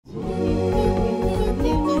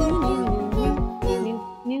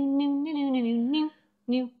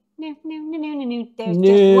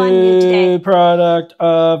There's just one new today. Product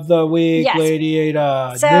of the week, Yes. Lady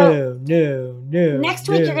Ada. So new. Next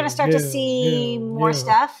week, you're going to start to see more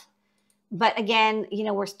stuff. But again, you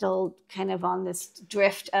know, we're still kind of on this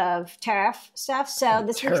drift of tariff stuff. So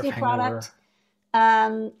this week's new product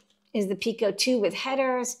is the Pico 2 with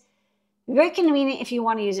headers. Very convenient if you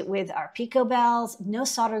want to use it with our Pico bells. No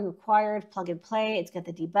soldering required, plug and play. It's got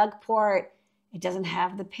the debug port. It doesn't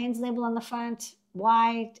have the pins label on the front.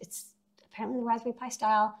 Why? It's apparently the Raspberry Pi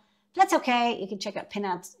style. But that's okay. You can check out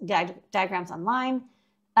pinouts, diagrams online.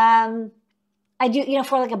 I do, you know,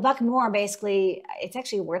 for like $1 more, basically, it's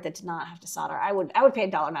actually worth it to not have to solder. I would pay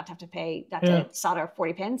 $1 not to have to pay, to solder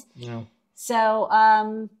 40 pins. Yeah. So,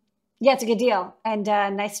 yeah, it's a good deal. And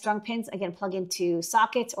nice strong pins. Again, plug into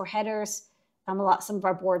sockets or headers. Some of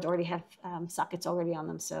our boards already have sockets already on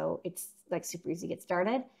them, so it's like super easy to get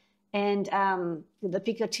started. And the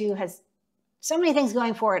Pico 2 has so many things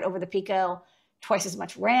going for it over the Pico. Twice as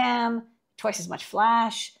much RAM, twice as much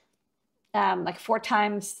flash, like 4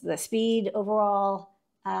 times the speed overall.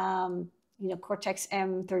 You know, Cortex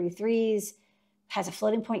M33s, has a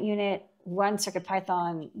floating point unit, runs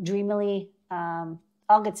CircuitPython dreamily,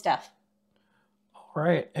 all good stuff. All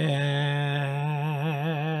right, and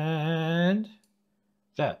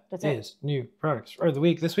that's new products for the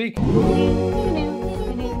week this week.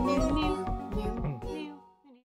 New.